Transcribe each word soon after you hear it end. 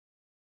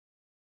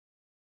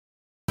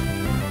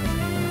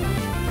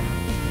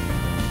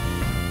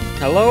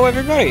Hello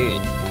everybody!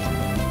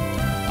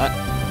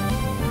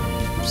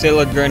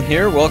 SailodeGrenn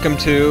here, welcome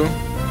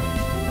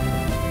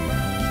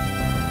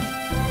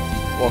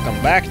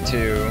back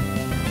to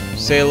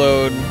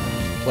Sailode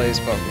Plays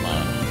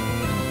Pokemon.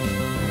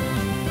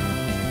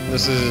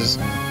 This is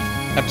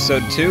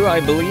episode 2, I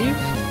believe,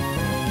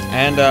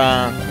 and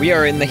we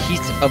are in the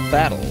heat of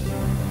battle.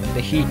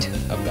 The heat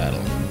of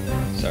battle.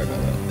 Sorry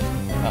about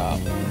that.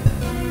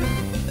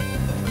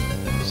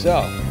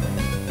 So,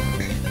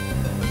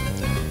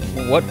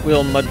 what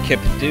will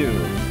Mudkip do?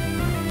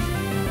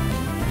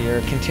 We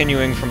are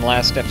continuing from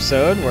last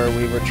episode where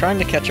we were trying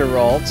to catch a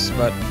Ralts,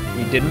 but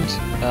we didn't.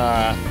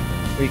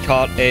 We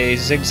caught a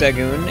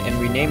Zigzagoon and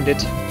we named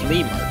it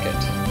Flea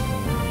Market.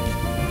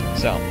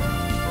 So,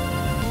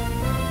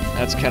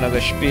 that's kind of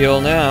the spiel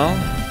now.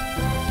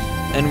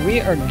 And we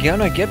are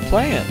gonna get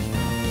playing.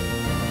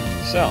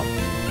 So,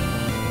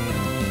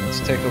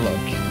 let's take a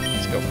look.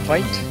 Let's go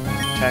fight,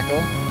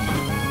 tackle.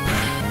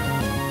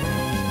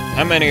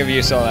 How many of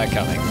you saw that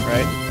coming,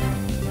 right?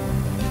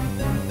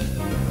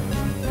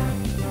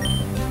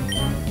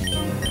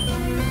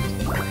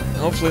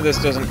 Hopefully this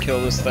doesn't kill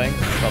this thing.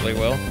 Probably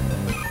will.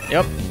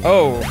 Yep.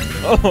 Oh!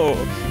 Oh!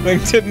 Thing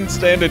didn't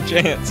stand a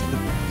chance.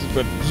 Just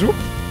went zoop!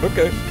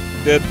 Okay.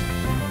 Dead.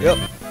 Yep.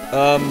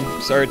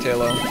 Sorry,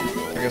 Tailo.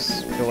 I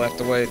guess you'll have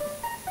to wait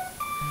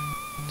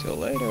till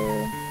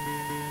later.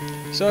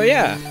 So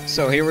yeah,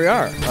 so here we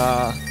are.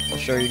 I'll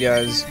show you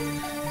guys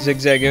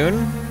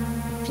Zigzagoon,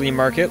 Flea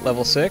Market,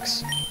 level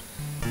 6.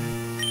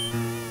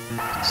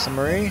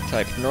 Summary,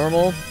 type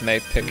normal, may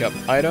pick up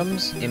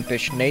items,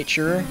 impish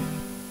nature.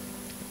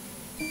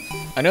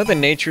 I know the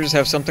natures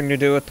have something to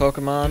do with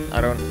Pokemon.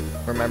 I don't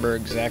remember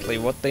exactly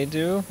what they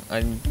do.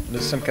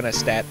 There's some kind of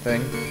stat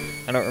thing.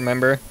 I don't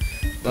remember.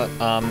 But,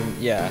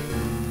 yeah.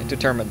 It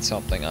determined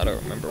something. I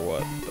don't remember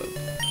what. But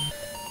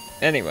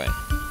anyway.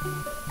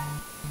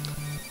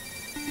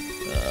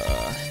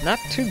 Not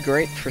too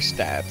great for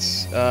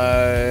stats.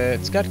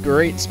 It's got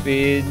great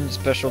speed,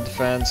 special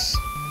defense,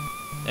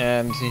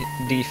 and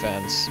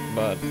defense,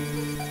 but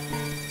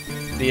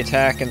the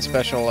attack and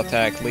special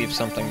attack leave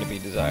something to be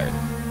desired.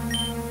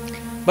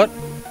 But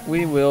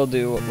we will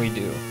do what we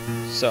do.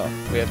 So,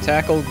 we have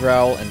Tackle,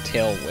 Growl, and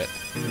Tail Whip.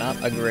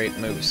 Not a great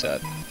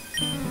moveset.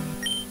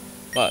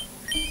 But,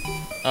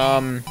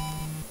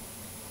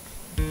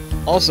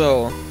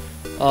 also,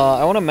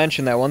 I want to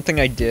mention that one thing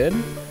I did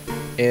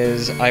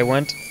is I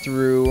went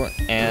through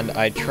and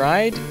I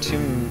tried to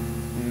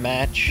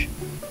match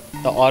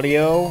the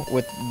audio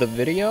with the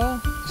video,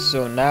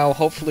 so now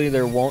hopefully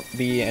there won't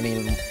be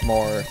any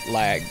more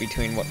lag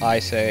between what I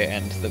say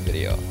and the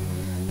video.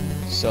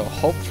 So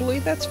hopefully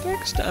that's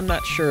fixed. I'm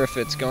not sure if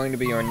it's going to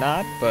be or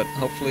not, but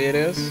hopefully it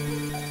is.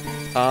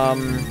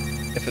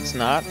 If it's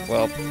not,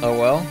 well, oh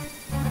well.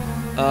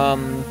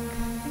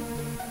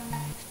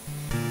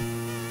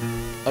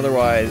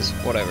 Otherwise,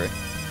 whatever.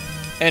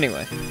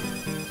 Anyway.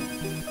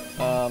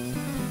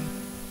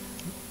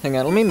 Hang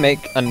on, let me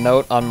make a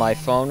note on my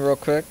phone real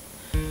quick,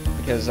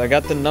 because I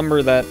got the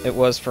number that it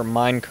was for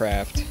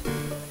Minecraft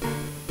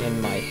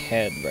in my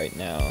head right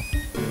now,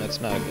 and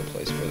that's not a good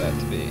place for that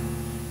to be,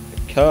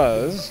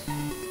 because,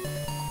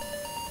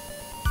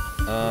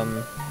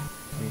 I'm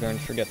going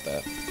to forget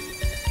that.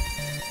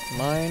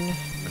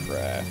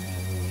 Minecraft.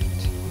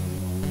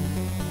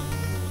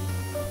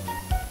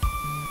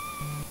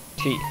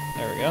 T,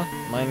 there we go,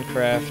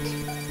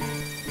 Minecraft.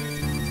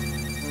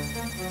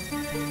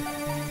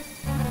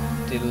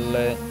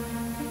 Delay.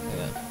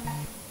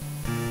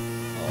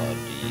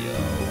 Audio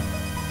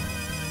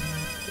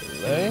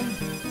delay.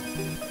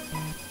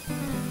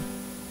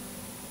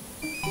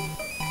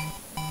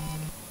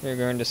 We're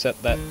going to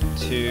set that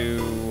to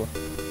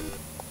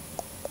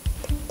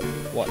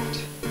what?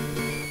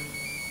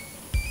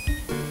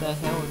 The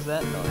hell is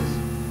that noise?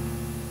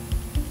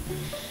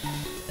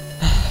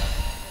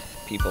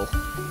 People.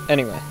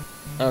 Anyway,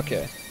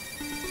 okay.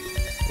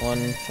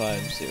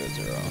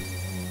 1500.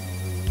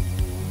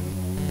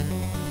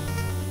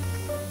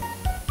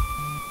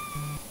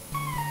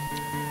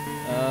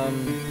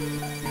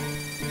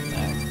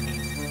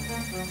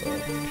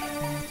 MacBook.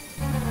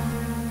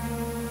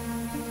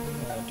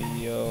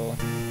 Audio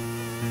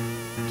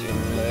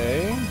delay.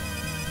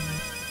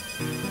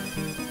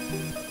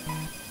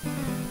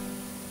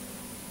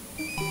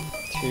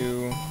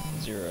 Two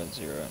 000.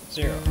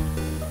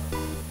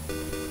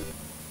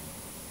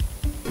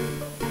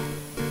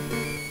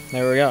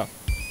 There we go.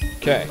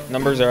 Okay,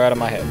 numbers are out of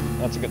my head.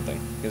 That's a good thing,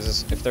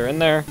 because if they're in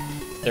there,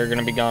 they're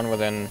gonna be gone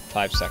within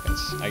 5 seconds.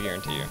 I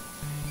guarantee you.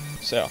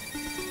 So,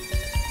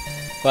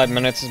 5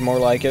 minutes is more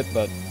like it,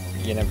 but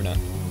you never know.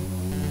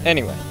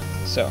 Anyway,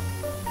 so,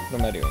 what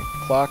am I doing?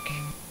 Clock.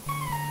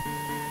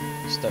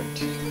 Start.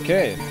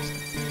 Okay,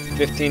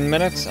 15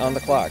 minutes on the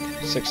clock.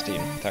 16,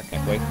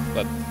 technically,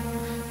 but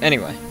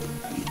anyway.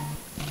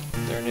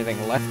 Is there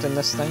anything left in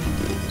this thing?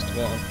 Just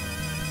going.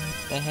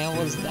 The hell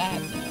was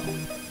that now?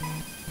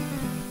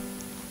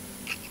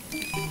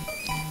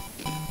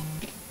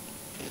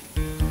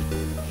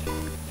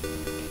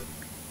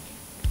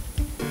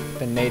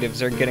 The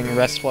natives are getting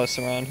restless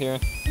around here.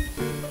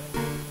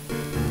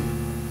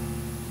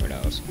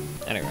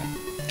 Anyway,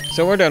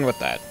 so we're done with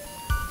that.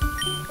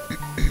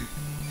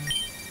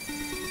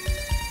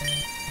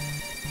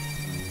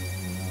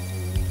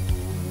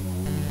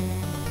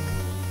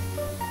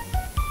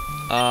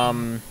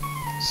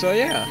 So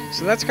yeah,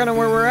 so that's kind of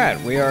where we're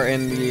at. We are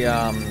in the,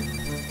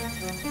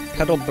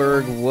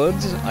 Petalburg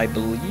Woods, I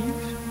believe.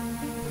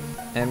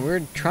 And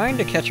we're trying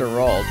to catch a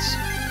Ralts.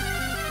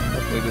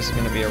 Hopefully this is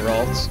gonna be a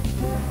Ralts.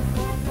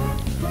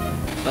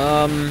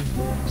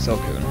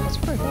 Silcoon. That's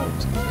what I thought it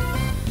was gonna be.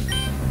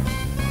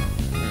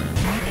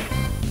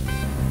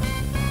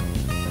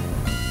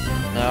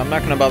 No, I'm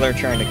not gonna bother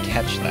trying to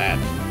catch that.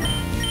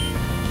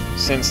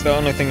 Since the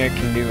only thing it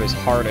can do is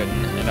harden,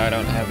 and I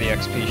don't have the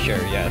XP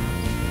share yet.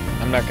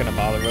 I'm not gonna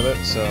bother with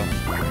it, so...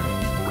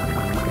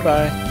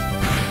 Goodbye.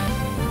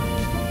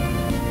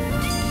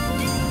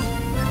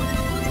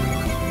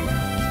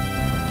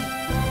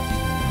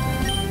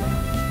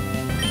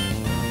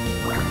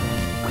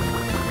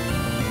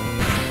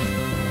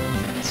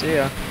 See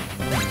ya.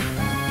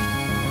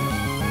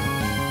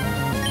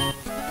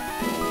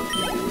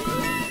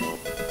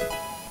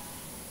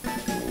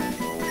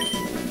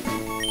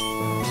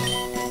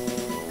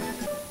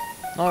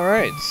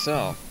 Alright,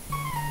 so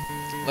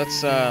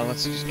let's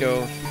just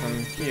go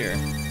from here.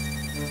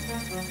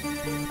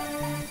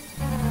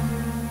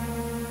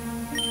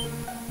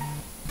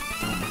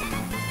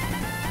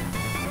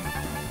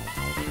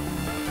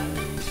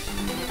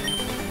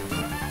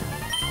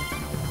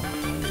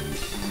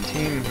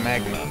 Team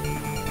Magma.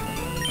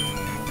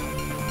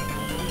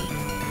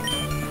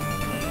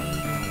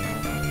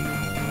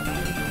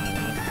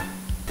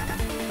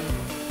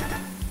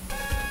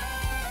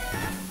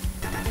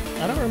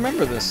 I don't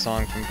remember this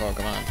song from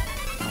Pokemon.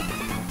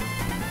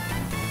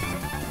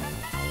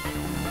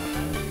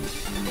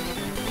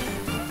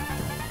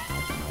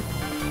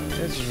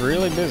 It's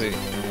really busy.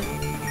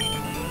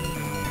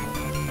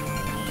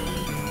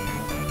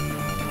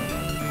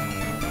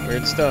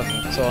 Weird stuff,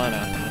 that's all I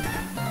know.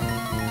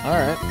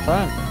 Alright,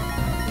 fine.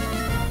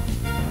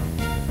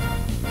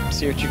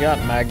 See what you got,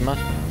 Magma.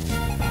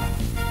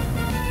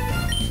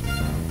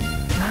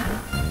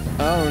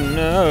 Oh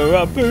no,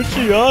 a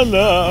Poochyana!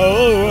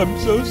 Oh, I'm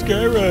so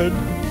scared.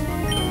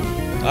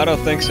 I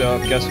don't think so.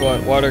 Guess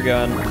what? Water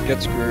gun.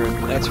 Get screwed.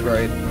 That's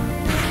right.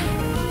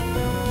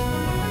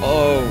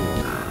 Oh.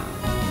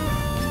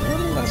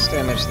 Less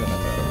damage than I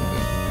thought it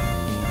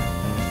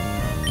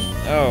would do.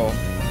 Oh.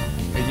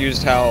 It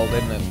used Howl,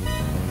 didn't it?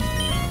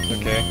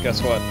 Okay,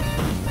 guess what?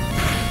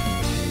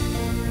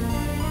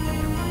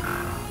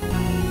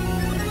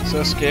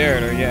 So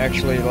scared. Are you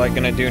actually, like,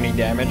 gonna do any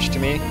damage to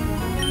me?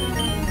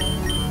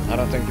 I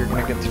don't think you're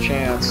gonna get the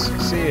chance.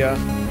 See ya.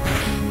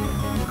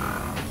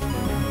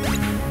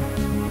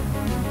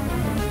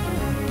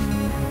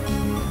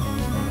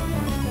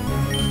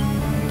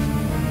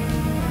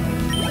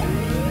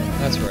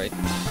 That's right.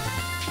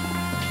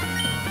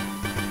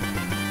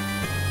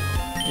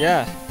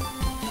 Yeah.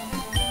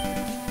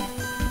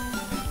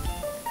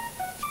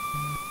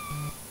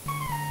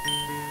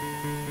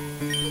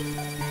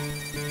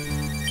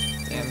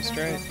 Damn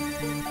straight.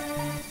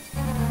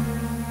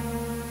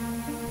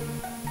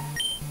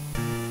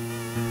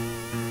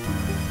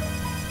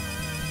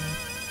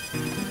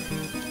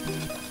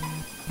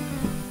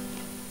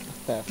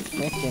 What the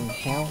frickin'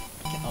 hell?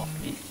 Get off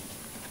me.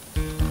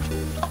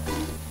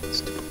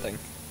 Stupid thing.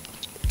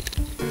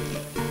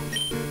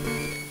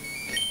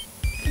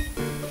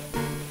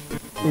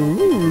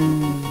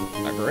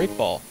 Ooh, a great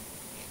ball.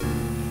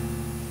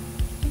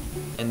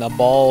 In the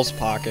balls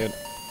pocket.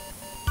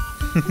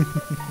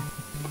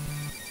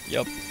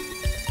 Yup.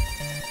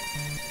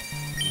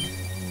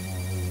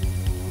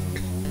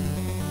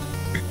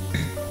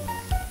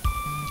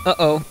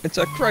 Uh-oh, it's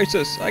a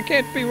crisis. I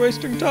can't be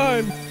wasting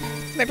time.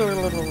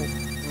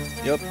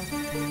 Yup.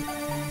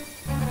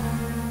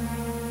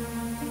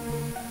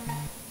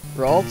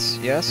 Ralts?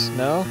 Yes?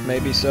 No?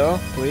 Maybe so?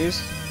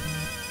 Please?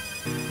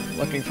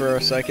 Looking for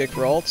a psychic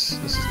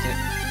Ralts. This is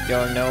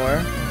going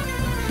nowhere.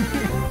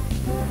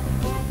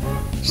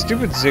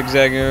 Stupid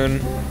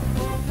Zigzagoon.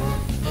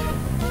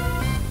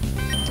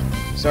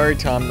 Sorry,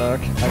 Tom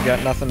Nook. I've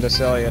got nothing to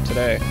sell you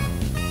today.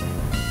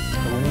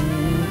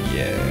 Ooh,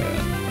 yeah.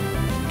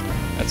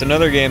 That's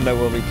another game that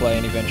we'll be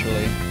playing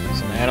eventually.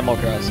 Some Animal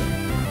Crossing.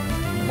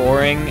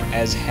 Boring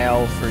as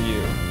hell for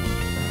you.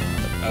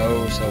 But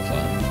oh, so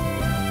fun.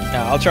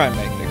 Now, I'll try and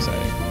make it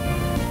exciting.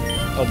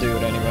 I'll do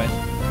it anyway.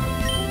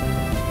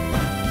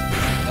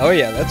 Oh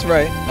yeah, that's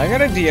right. I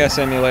got a DS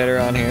emulator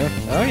on here.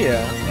 Oh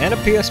yeah, and a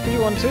PSP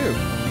one too.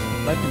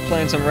 Might be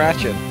playing some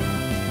Ratchet.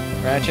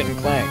 Ratchet and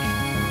Clank.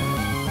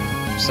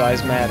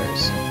 Size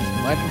matters.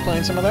 Might be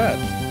playing some of that.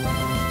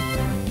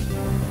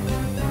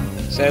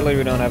 Sadly,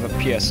 we don't have a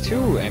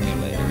PS2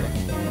 emulator.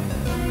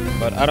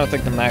 But I don't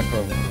think the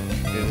MacBook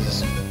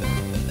is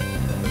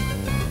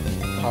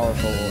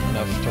powerful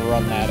enough to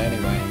run that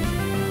anyway.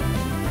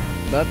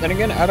 But then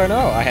again, I don't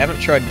know. I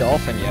haven't tried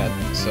Dolphin yet,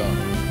 so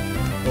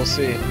we'll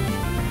see.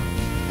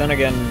 Then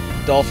again,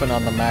 Dolphin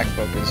on the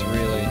MacBook is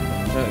really...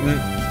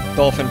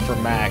 Dolphin for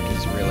Mac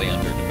is really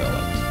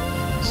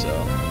underdeveloped, so...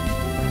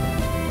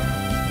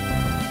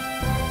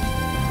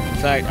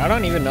 fact, I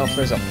don't even know if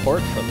there's a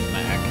port for the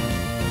Mac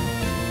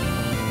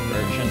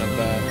version of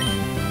that.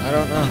 I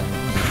don't know.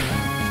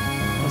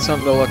 That's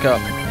something to look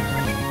up.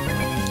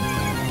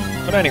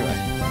 But anyway,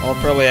 I'll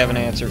probably have an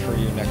answer for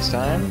you next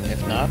time.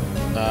 If not,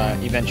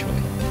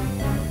 eventually.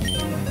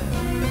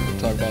 We'll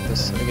talk about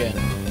this again.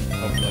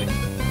 Hopefully.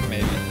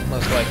 Maybe.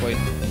 Most likely.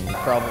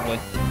 Probably.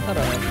 I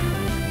don't know.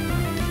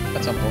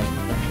 At some point.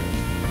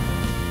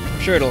 I'm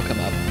sure it'll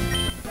come up.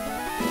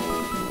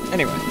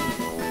 Anyway.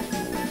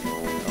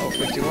 Oh,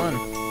 51.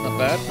 Not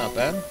bad, not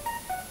bad.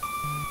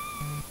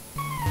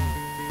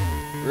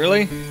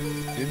 Really?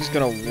 You're just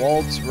gonna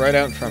waltz right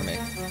out from me.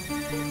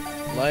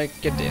 Like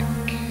a dick.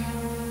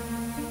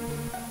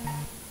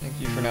 Thank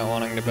you for not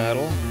wanting to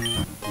battle.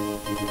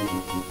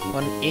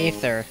 One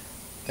ether.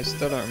 I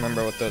still don't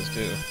remember what those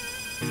do.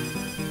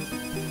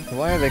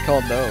 Why are they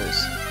called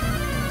those?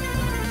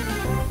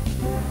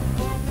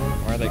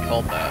 Why are they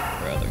called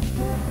that, rather?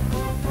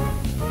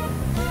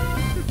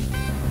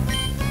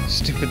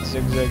 Stupid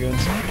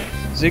zigzagoons.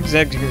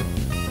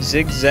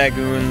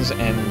 Zigzagoons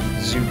and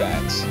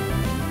Zubats.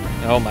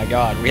 Oh my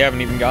god, we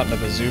haven't even gotten to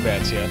the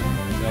Zubats yet.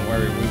 Don't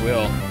worry, we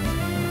will.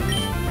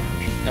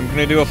 I'm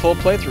gonna do a full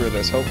playthrough of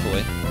this,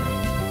 hopefully.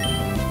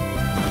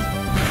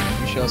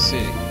 We shall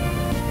see.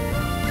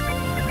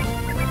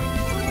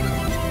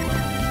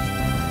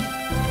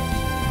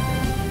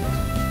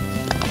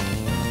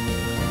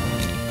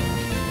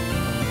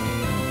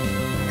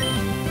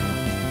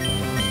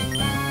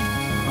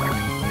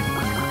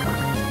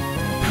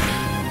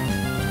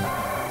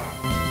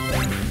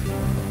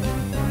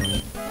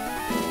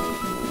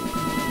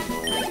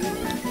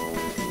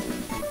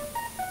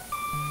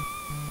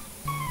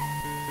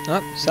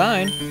 Oh,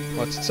 sign.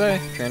 What's it say?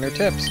 Trainer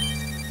tips.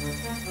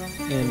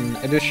 In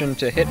addition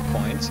to hit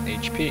points,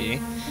 HP,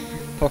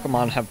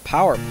 Pokemon have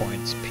power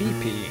points,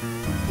 PP,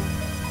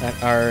 that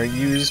are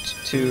used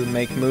to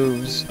make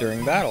moves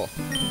during battle.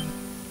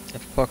 If a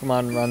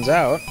Pokemon runs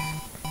out,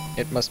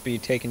 it must be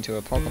taken to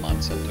a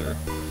Pokemon Center,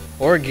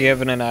 or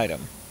given an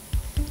item,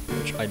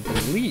 which I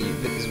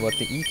believe is what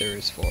the ether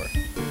is for,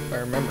 if I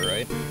remember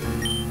right.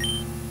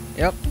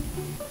 Yep.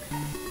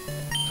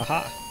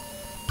 Haha.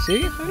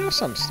 See? I know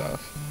some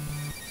stuff.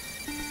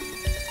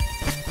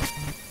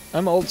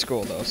 I'm old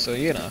school though, so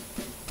you know.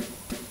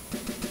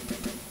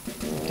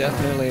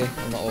 Definitely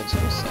on the old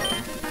school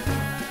side.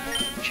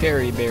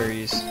 Cherry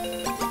berries.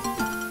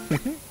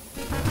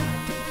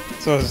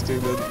 So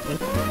stupid.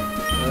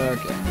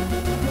 Okay.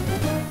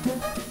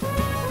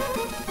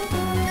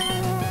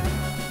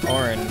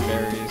 Orange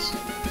berries.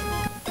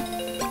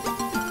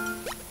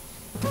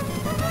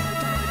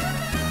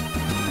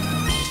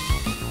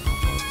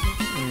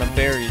 In the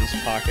berries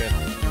pocket.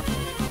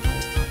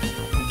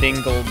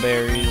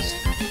 Dingleberries.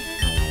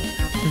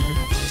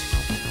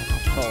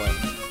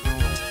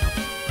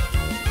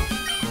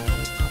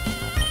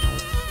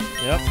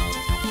 Yep.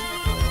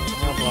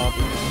 Blah, blah,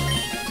 blah.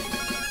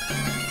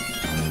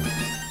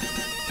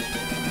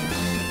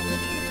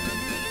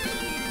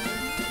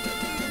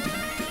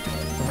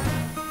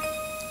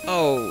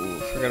 Oh,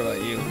 forgot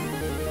about you.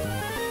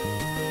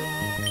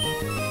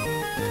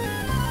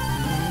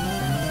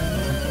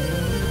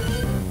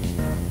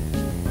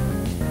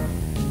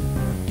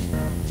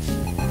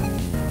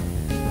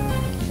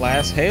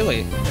 Lass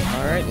Haley.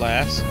 Alright,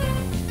 Lass.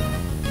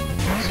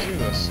 Let's do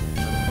this.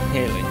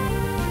 Haley.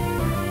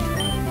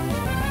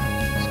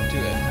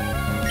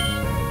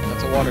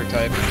 Water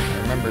type.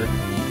 Remember,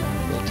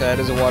 Voltad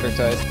is a water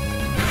type.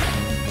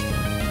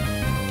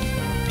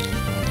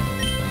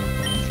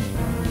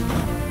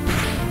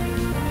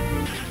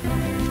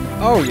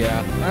 Oh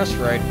yeah, that's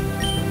right.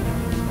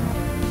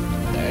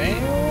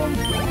 Damn.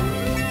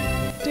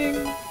 Ding.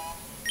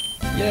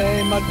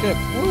 Yay, Mudkip.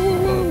 Woo woo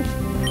woo.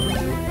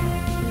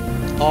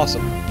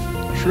 Awesome.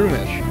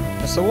 Shroomish.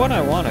 That's the one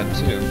I wanted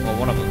too. Well,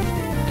 one of them.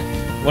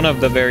 One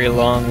of the very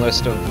long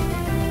list of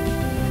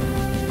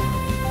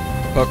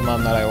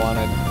Pokemon that I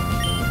wanted.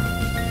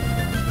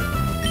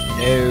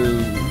 No,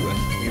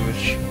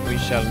 we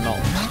shall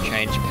not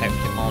change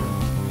Pokemon.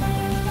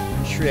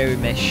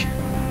 Shroomish.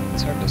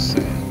 It's hard to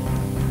say.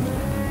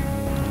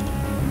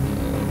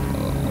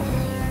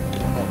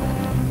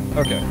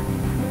 Okay.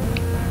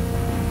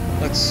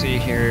 Let's see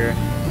here. I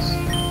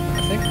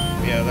think,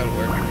 yeah, that'll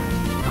work.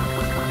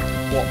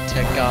 What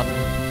Tech Garden?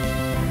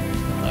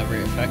 Not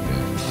very effective.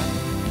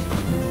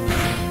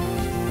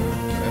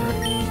 Whatever.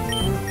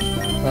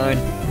 Fine.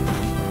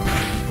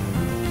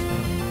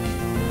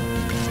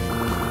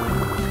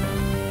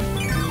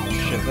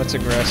 That's a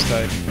grass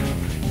type.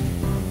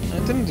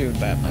 It didn't do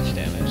that much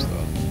damage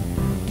though.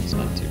 It's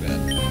not too bad.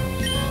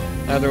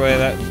 Either way,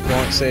 that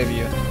won't save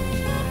you.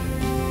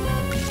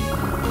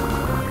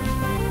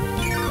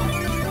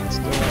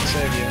 Still won't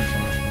save you.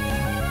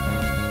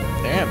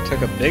 Damn,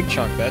 took a big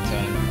chunk that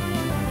time.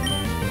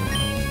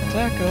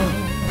 Taco.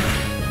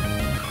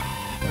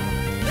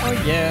 Oh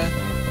yeah.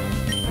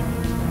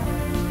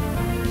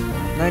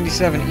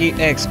 97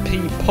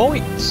 EXP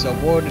points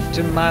awarded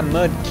to my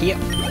Mudkip.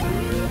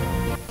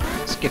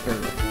 Skipper.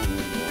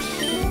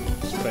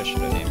 That's what I should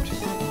have named.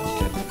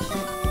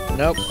 Okay.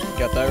 Nope,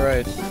 got that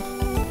right.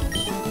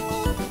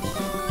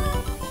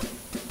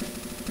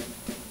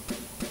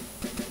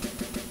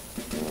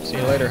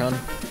 you later, hun.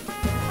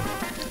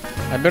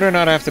 I better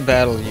not have to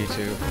battle you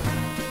two.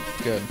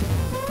 Good.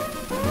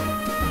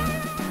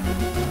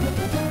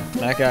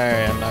 That guy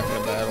I am not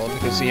gonna battle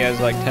because he has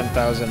like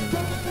 10,000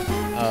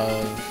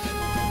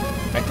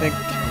 I think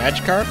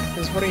Magikarp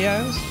is what he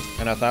has,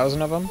 and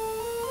 1,000 of them.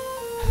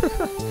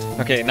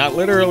 Okay, not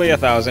literally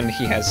 1,000,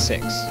 he has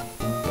 6.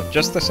 But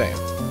just the same.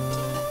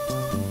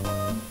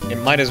 It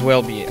might as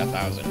well be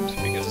 1,000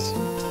 because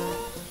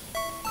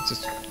it's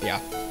just,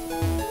 yeah.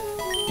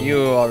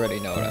 You already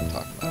know what I'm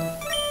talking about.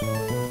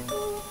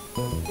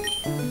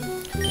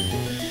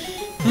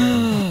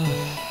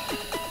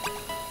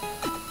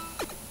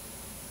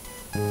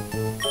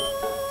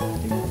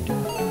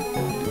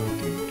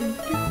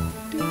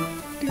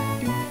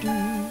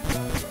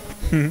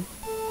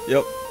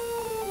 Yep.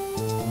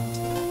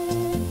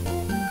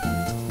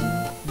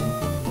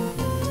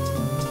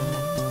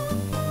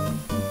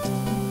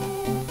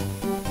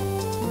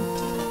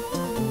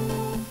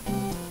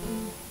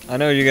 I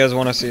know you guys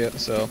want to see it,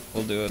 so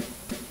we'll do it.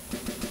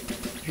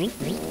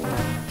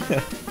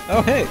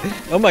 Oh, hey!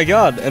 Oh my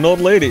god, an old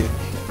lady!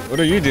 What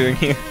are you doing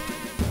here?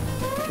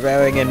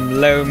 Growing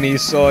in loamy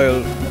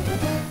soil.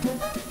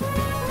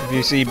 If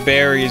you see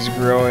berries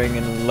growing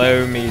in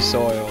loamy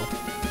soil.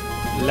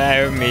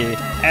 Loamy.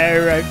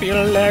 Oh, I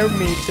feel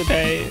loamy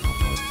today.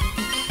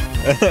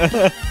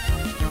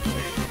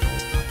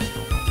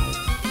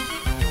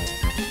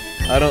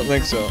 I don't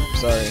think so.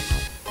 Sorry.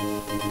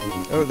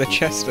 Oh, the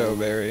Chesto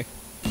berry.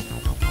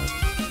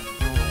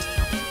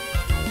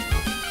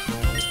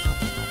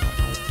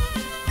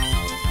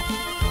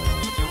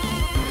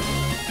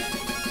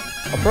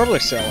 I'll probably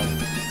sell them.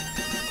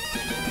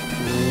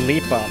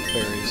 Lepa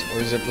berries,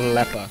 or is it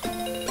lepa?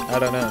 I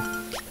don't know.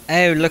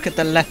 Oh, look at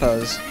the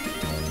lepers.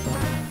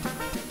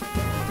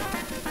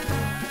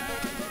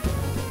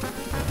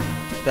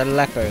 The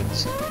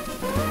leopards.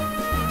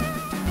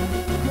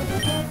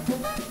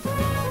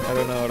 I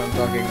don't know what I'm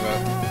talking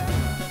about.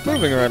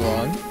 Moving right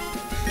along.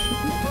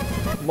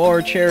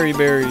 More cherry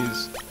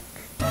berries.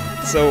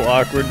 So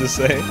awkward to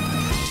say.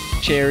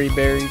 Cherry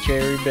berry,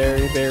 cherry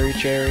berry, berry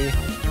cherry.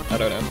 I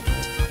don't know.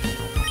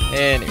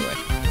 Anyway.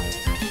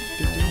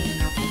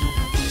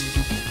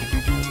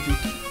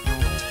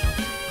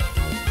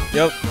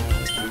 Yep.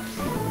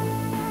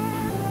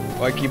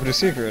 Why keep it a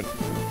secret?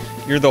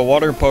 You're the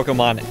water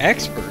Pokemon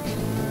expert.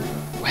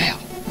 Wow.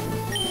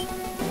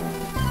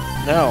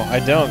 No, I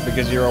don't,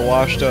 because you're a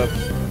washed up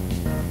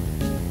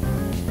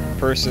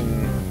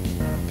person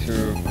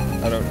who,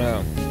 I don't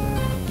know.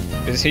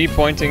 Is he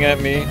pointing at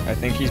me? I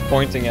think he's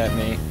pointing at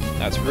me.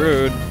 That's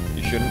rude.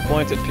 You shouldn't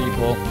point at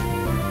people.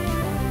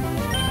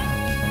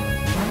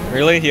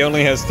 Really? He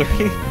only has 3? I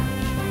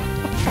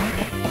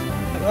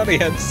thought he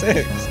had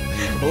 6.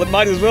 Well, it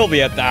might as well be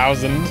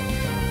 1,000.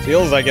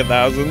 Feels like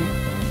 1,000.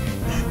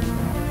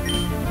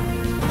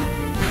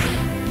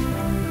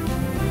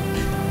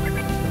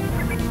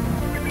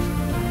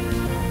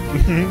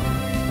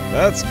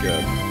 That's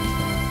good.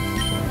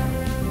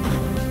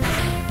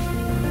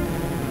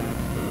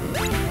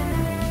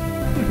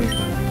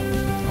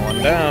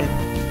 One down.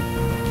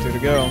 2 to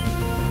go.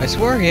 I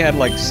swear he had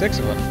like 6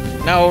 of them.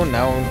 No,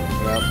 no.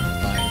 Well,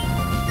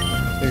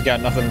 fine. He's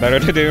got nothing better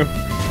to do.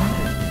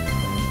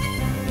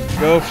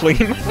 Go, flea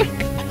market.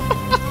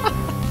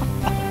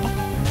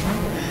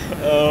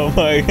 Oh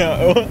my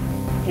god.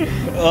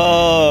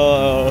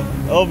 Oh,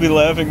 I'll be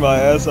laughing my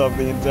ass off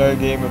the entire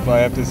game if I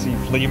have to see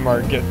flea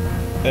market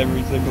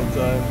every single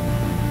time.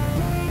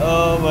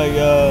 Oh my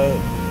god.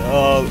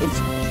 Oh,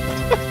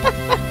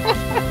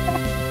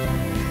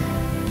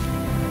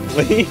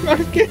 flea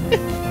market?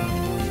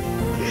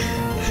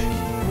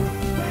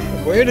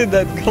 Where did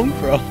that come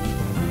from?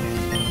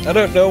 I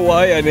don't know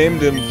why I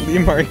named him flea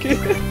market.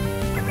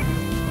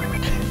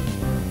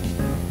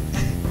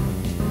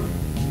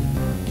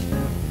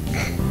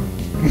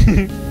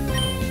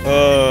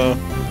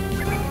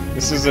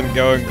 This isn't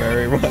going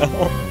very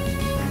well.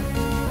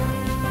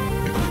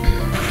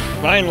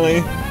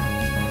 Finally!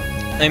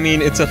 I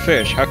mean, it's a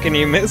fish. How can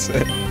you miss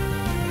it?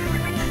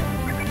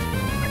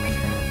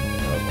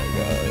 Oh my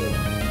god.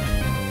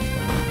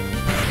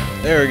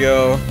 There we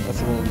go.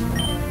 That's a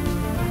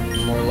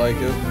little more like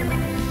it.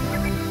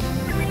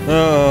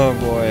 Oh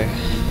boy.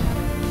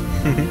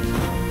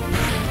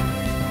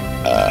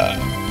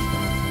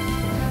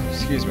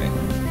 Excuse me.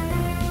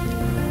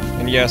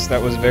 And yes,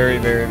 that was very,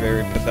 very,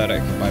 very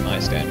pathetic by my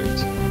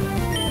standards.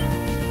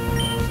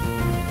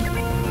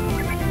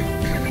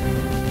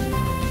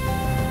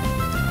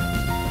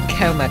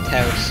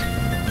 Comatose.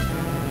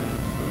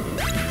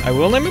 I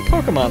will name a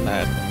Pokemon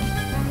that.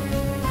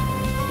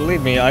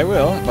 Believe me, I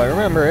will. If I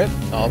remember it,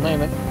 I'll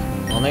name it.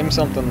 I'll name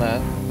something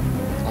that.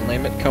 I'll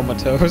name it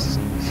Comatose.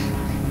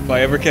 If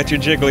I ever catch a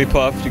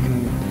Jigglypuff, you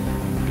can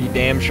be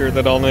damn sure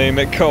that I'll name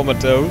it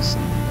Comatose.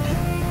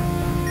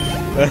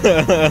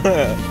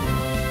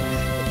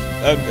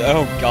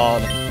 Oh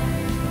god.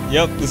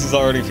 Yep, this is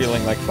already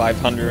feeling like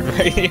 500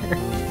 right here.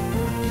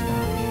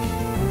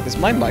 Is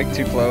my mic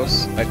too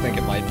close? I think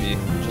it might be.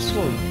 Just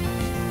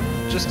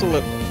a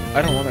little.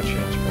 I don't want to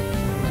change, but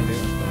I do.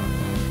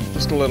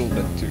 Just a little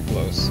bit too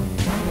close.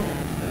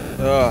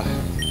 Ugh,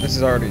 this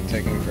is already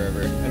taking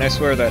forever. And I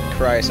swear that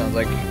cry sounds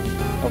like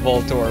a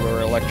Voltorb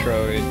or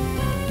Electrode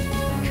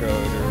or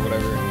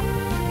whatever.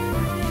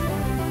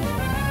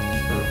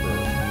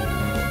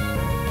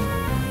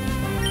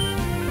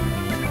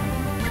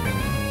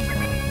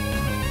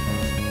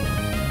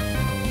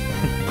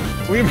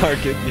 Flea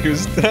market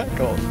used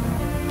tackle.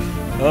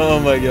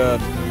 Oh my god.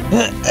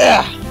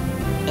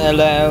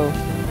 Hello.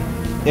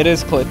 It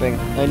is clipping.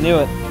 I knew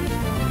it.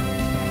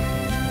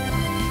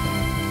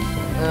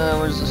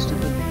 Where's the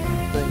stupid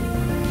thing?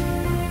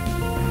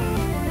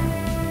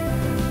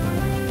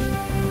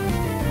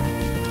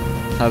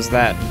 How's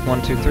that?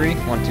 1, 2, 3.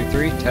 1, 2,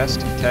 3.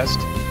 Test. Test.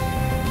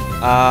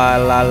 La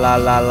la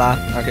la la.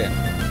 Okay.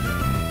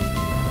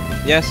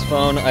 Yes,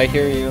 phone. I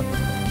hear you.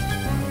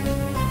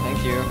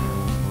 Thank you.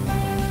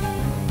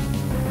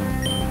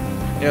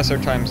 Yes, our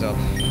time's up.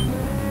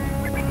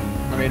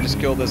 Let me just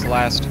kill this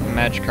last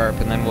Magikarp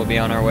and then we'll be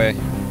on our way.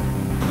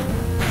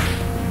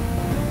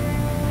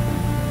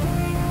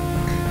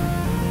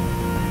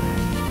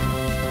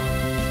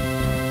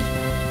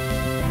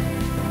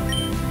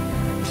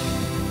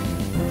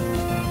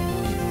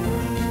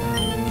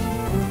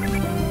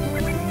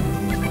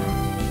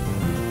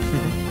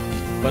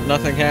 But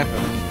nothing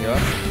happened. Yup,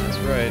 that's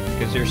right,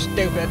 because you're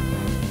stupid.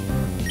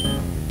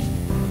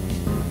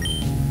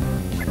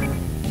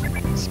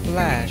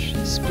 Splash,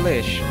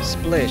 splish,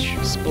 splish,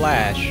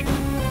 splash.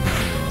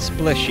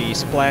 Splishy,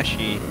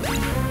 splashy.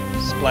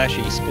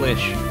 Splashy,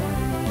 splish.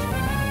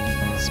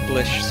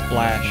 Splish,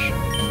 splash.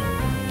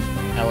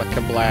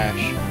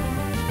 Alakablash.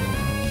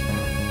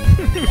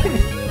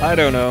 I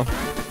don't know.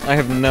 I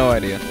have no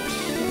idea.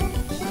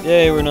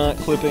 Yay, we're not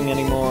clipping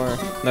anymore.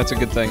 That's a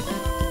good thing.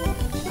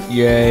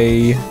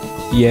 Yay.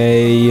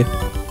 Yay.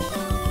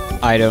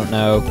 I don't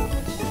know.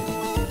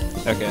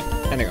 Okay,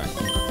 anyway.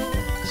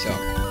 So.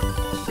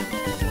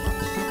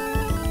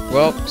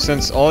 Well,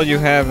 since all you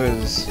have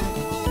is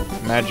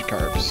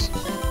Magikarps,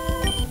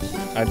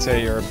 I'd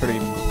say you're a pretty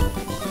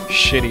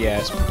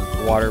shitty-ass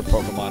water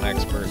Pokemon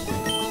expert.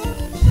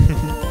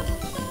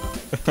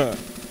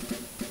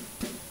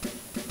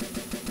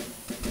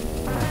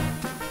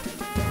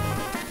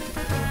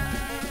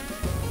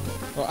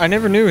 Well, I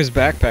never knew his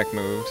backpack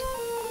moved.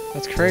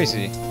 That's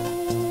crazy.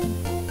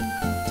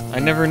 I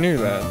never knew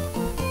that.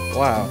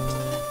 Wow.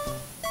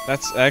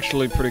 That's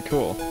actually pretty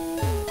cool.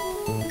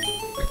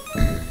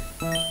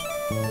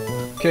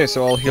 Okay,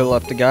 so I'll heal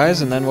up the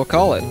guys and then we'll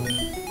call it.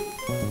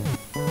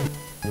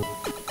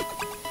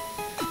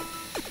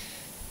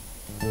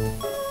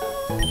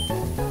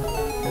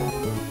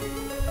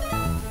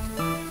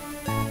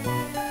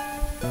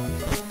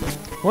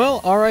 Well,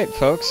 alright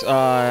folks,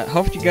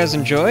 hope you guys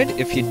enjoyed.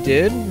 If you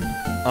did,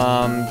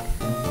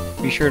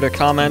 be sure to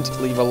comment,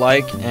 leave a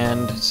like,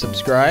 and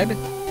subscribe.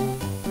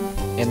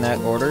 In that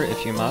order,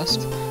 if you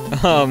must.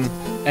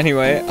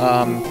 Anyway,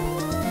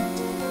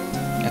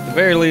 at the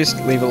very least,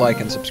 leave a like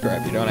and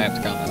subscribe. You don't have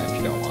to comment if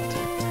you don't want to.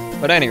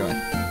 But anyway,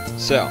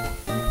 so,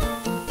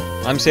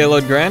 I'm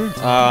SailodeGrenn.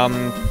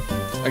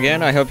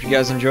 Again, I hope you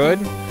guys enjoyed.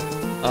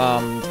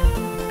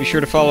 Be sure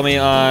to follow me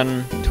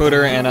on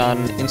Twitter and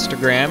on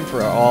Instagram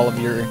for all of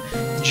your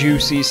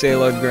juicy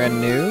SailodeGrenn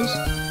news.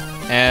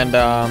 And,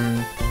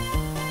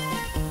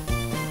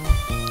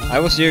 I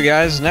will see you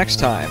guys next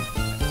time.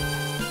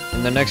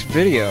 In the next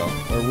video,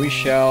 where we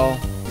shall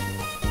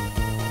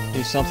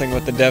do something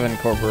with the Devon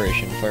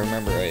Corporation, if I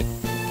remember right.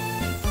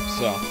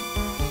 So,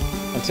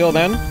 until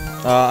then,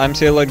 I'm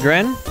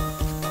SailodeGrenn.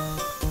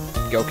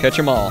 Go catch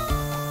 'em all.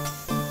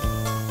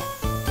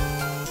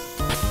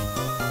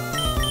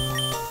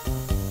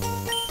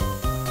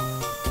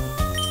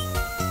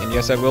 And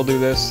yes, I will do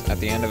this at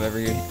the end of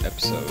every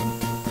episode,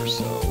 or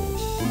so.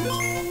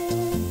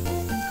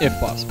 If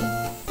possible.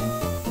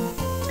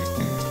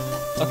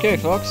 Okay,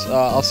 folks,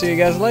 I'll see you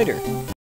guys later.